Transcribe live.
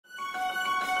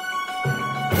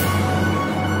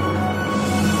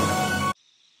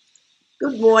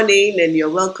Good morning, and you're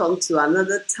welcome to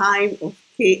another time of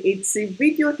KHC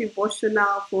Video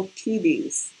Devotional for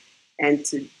Kiddies. And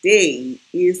today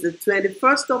is the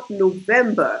 21st of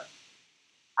November.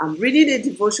 I'm reading a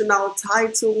devotional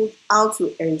titled, How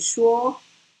to Ensure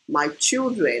My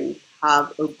Children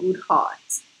Have a Good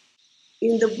Heart.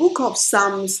 In the book of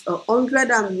Psalms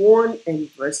 101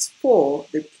 and verse 4,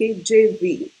 the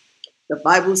KJV, the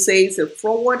Bible says, "A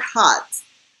froward heart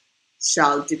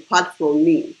shall depart from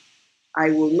me. I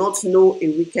will not know a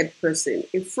wicked person."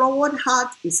 A froward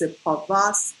heart is a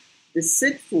perverse,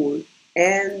 deceitful,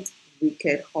 and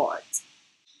wicked heart.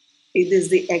 It is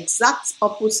the exact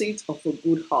opposite of a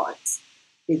good heart.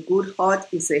 A good heart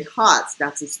is a heart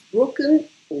that is broken,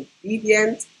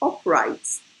 obedient,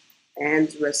 upright,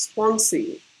 and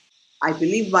responsive. I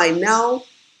believe by now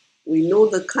we know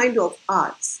the kind of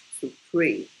hearts to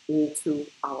pray into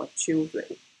our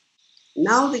children.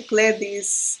 Now declare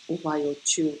this over your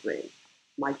children.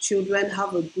 My children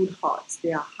have a good heart.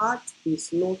 Their heart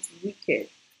is not wicked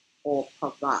or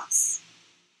perverse.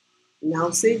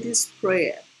 Now say this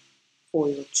prayer for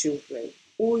your children.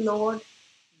 Oh Lord,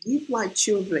 give my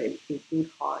children a good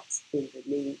heart in the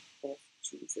name of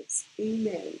Jesus.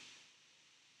 Amen.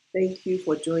 Thank you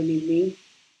for joining me.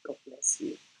 God bless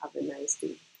you. Have a nice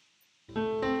day.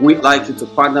 We'd like you to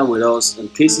partner with us in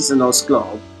Cases and Us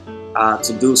Club.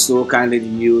 To do so, kindly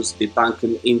use the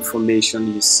banking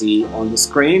information you see on the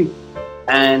screen.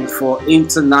 And for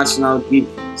international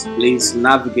givings, please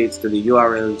navigate to the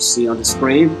URL you see on the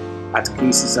screen at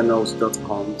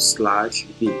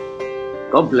casesandus.com/give.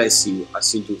 God bless you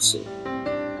as you do so.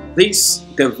 This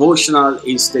devotional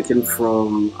is taken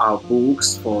from our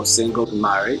books for single and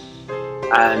married,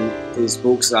 and these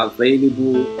books are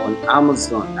available on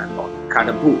Amazon and on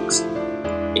Kada Books.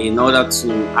 In order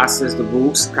to access the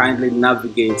books, kindly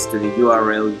navigate to the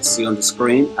URL you see on the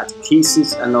screen at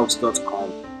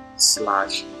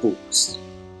casesandus.com/books.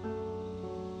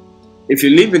 If you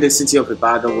live in the city of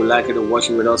Ibadan, we'd like you to watch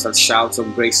with us at Shouts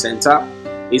of Grace Center.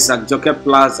 It's at Joker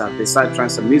Plaza, beside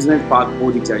Trans Amusement Park,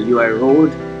 Bodija UI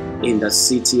Road, in the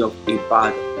city of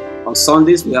Ibadan. On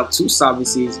Sundays, we have two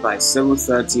services by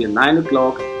 7:30 and 9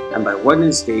 o'clock, and by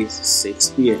Wednesdays, 6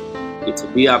 p.m. It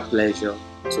will be our pleasure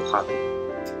to have you.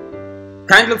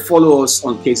 Kindly follow us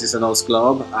on Cases and Us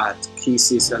Club at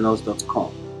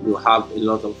casesandus.com. You'll have a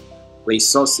lot of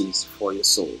resources for your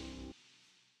soul.